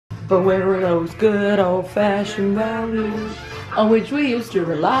But where were those good old-fashioned values on which we used to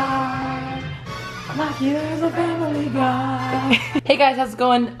rely? Like you as a family guy. Hey guys, how's it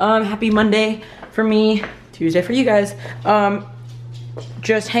going? Happy Monday for me, Tuesday for you guys.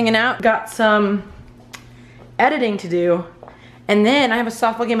 Just hanging out, got some editing to do, and then I have a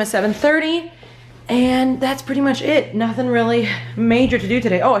softball game at 7:30, and that's pretty much it. Nothing really major to do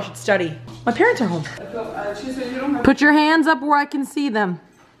today. Oh, I should study. My parents are home. She said you don't have. Put your hands up where I can see them.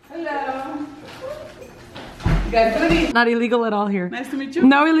 Hello. You got goodies. Not illegal at all here. Nice to meet you.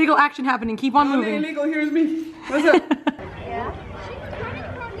 No illegal action happening. Keep on Only moving. illegal. Here's me. What's up?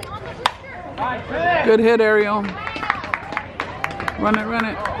 Good hit, Ariel. Run it, run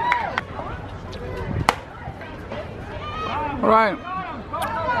it. All right.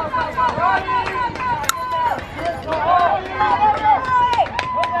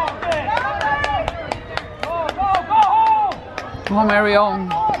 Go home, Ariel.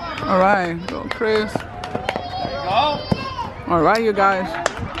 All right, go, Chris. All right, you guys.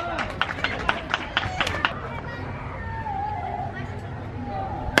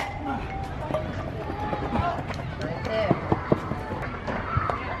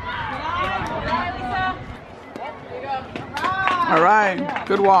 All right,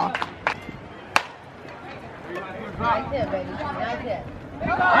 good walk. Right there, baby. Right there. Oh,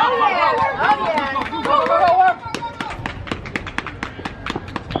 yeah.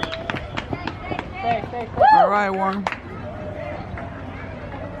 All right, Warren.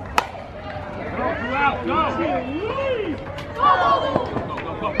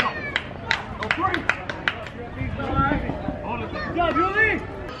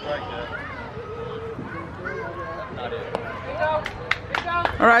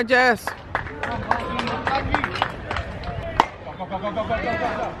 All right, Jess.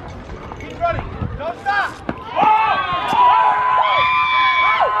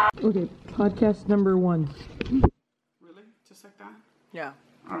 Okay, podcast number 1. Really? Just like that? Yeah.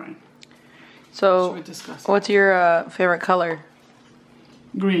 All right. So, Should we discuss? what's your favorite color?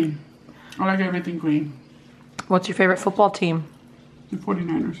 Green. I like everything green. What's your favorite football team? The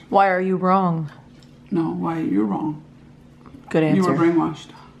 49ers. Why are you wrong? No, why? You're wrong. Good answer. You were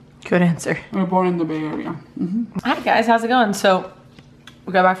brainwashed. Good answer. We were born in the Bay Area. Hi guys, how's it going? So,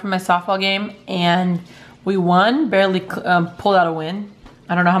 we got back from my softball game and we won, barely pulled out a win.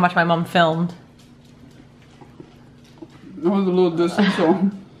 I don't know how much my mom filmed. I was a little distant, so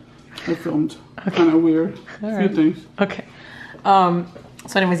I filmed. Kind of weird. A few things. Okay. So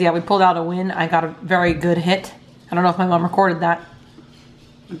anyways, yeah, we pulled out a win. I got a very good hit. I don't know if my mom recorded that.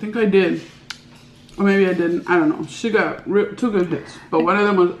 I think I did. Or maybe I didn't. I don't know. She got 2 good hits, but one of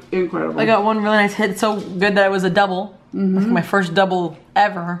them was incredible. I got one really nice hit, so good that it was a double. I think my first double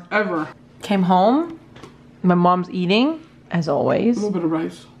ever. Ever. Came home. My mom's eating, as always. A little bit of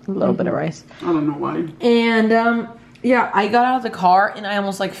rice. A little bit of rice. I don't know why. And yeah, I got out of the car and I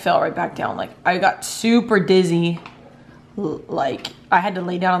almost like fell right back down. Like I got super dizzy. Like I had to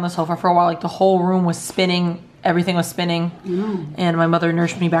lay down on the sofa for a while. Like the whole room was spinning. Everything was spinning. And my mother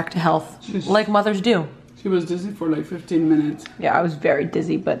nursed me back to health. Like mothers do. She was dizzy for like 15 minutes. Yeah, I was very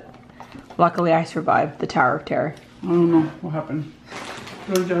dizzy, but luckily I survived the Tower of Terror. I don't know what happened.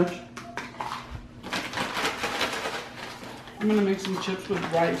 Don't judge. I'm gonna make some chips with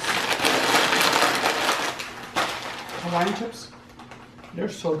rice. Hawaiian chips. They're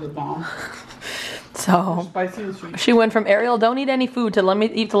so the bomb. So Spicy and sweet. she went from Ariel, don't eat any food, to let me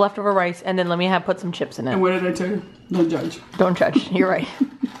eat the leftover rice, and then let me put some chips in it. And what did I tell you? Don't judge. Don't judge. You're right.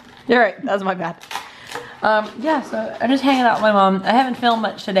 You're right. That was my bad. Yeah, so I'm just hanging out with my mom. I haven't filmed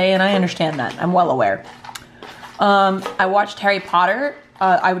much today, and I understand that. I'm well aware. I watched Harry Potter.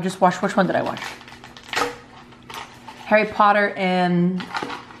 I would just watch, which one did I watch? Harry Potter and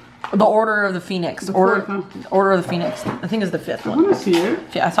The Order of the Phoenix. Order of the Phoenix. I think it's the 5th I one. want to see it.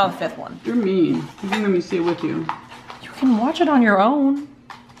 Yeah, I saw the 5th one. You're mean. You can let me see it with you. You can watch it on your own.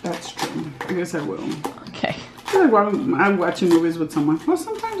 That's true. I guess I will. Okay. I like watching movies with someone. Well,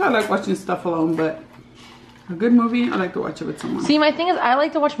 sometimes I like watching stuff alone, but a good movie, I like to watch it with someone. See, my thing is, I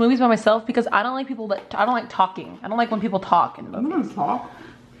like to watch movies by myself because I don't like people that, I don't like talking. I don't like when people talk in I'm movies. not gonna talk.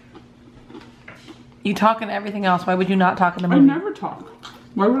 You talk in everything else. Why would you not talk in the I movie? never talk.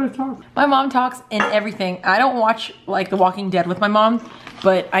 Why would I talk? My mom talks in everything. I don't watch like The Walking Dead with my mom,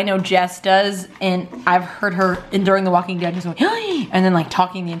 but I know Jess does, and I've heard her during The Walking Dead just going, and then like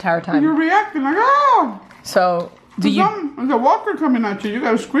talking the entire time. You're reacting like, oh! So do you? There's a walker coming at you. You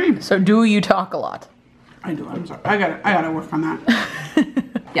gotta scream. So do you talk a lot? I do. I'm sorry. I gotta work on that.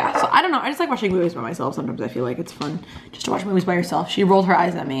 Yeah. So I don't know. I just like watching movies by myself. Sometimes I feel like it's fun just to watch movies by yourself. She rolled her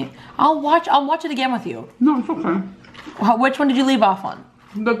eyes at me. I'll watch it again with you. No, it's okay. Which one did you leave off on?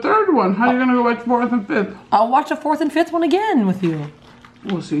 The third one. How are you gonna go watch fourth and fifth? I'll watch the fourth and fifth one again with you.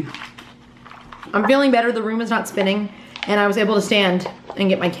 We'll see. I'm feeling better. The room is not spinning, and I was able to stand and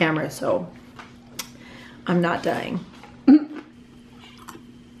get my camera, so I'm not dying.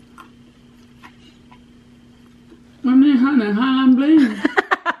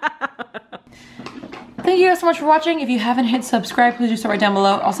 Thank you guys so much for watching. If you haven't hit subscribe, please do so right down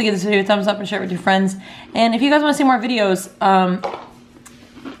below. Also give this video a thumbs up and share it with your friends. And if you guys want to see more videos,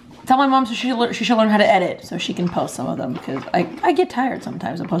 tell my mom so she should learn how to edit so she can post some of them, because I get tired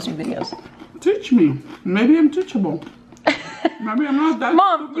sometimes of posting videos. Teach me. Maybe I'm teachable. Maybe I'm not that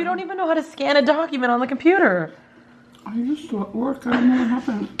Mom, stupid. you don't even know how to scan a document on the computer. I used to at work. I don't know what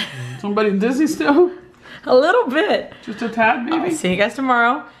happened. Somebody dizzy still? A little bit. Just a tad, baby? I'll see you guys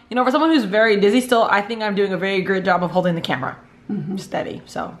tomorrow. You know, for someone who's very dizzy still, I think I'm doing a very good job of holding the camera. Steady,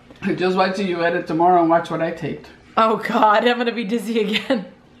 so. Just wait till you edit tomorrow and watch what I taped. Oh God, I'm gonna be dizzy again.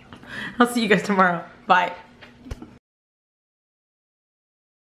 I'll see you guys tomorrow. Bye.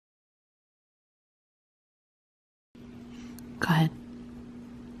 Go ahead.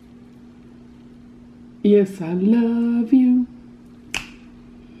 Yes, I love you.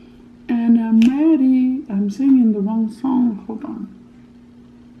 And I'm ready. I'm singing the wrong song. Hold on.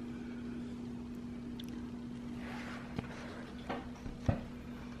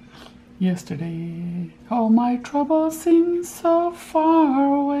 Yesterday, all my troubles seem so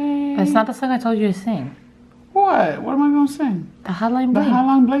far away. That's not the song I told you to sing. What? What am I going to sing? The Hotline The Bling.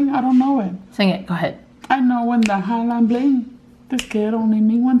 Highline Bling? I don't know it. Sing it, go ahead. I know when the Highline Bling, this could only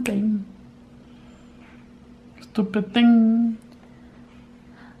mean one thing. Stupid thing.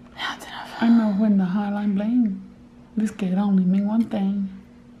 That's enough. I know when the Highline Bling, this could only mean one thing.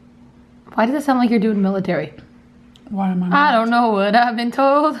 Why does it sound like you're doing military? Why am I not? I don't know what I've been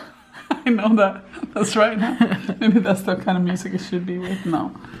told. I know that. That's right. Huh? Maybe that's the kind of music it should be with.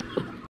 No.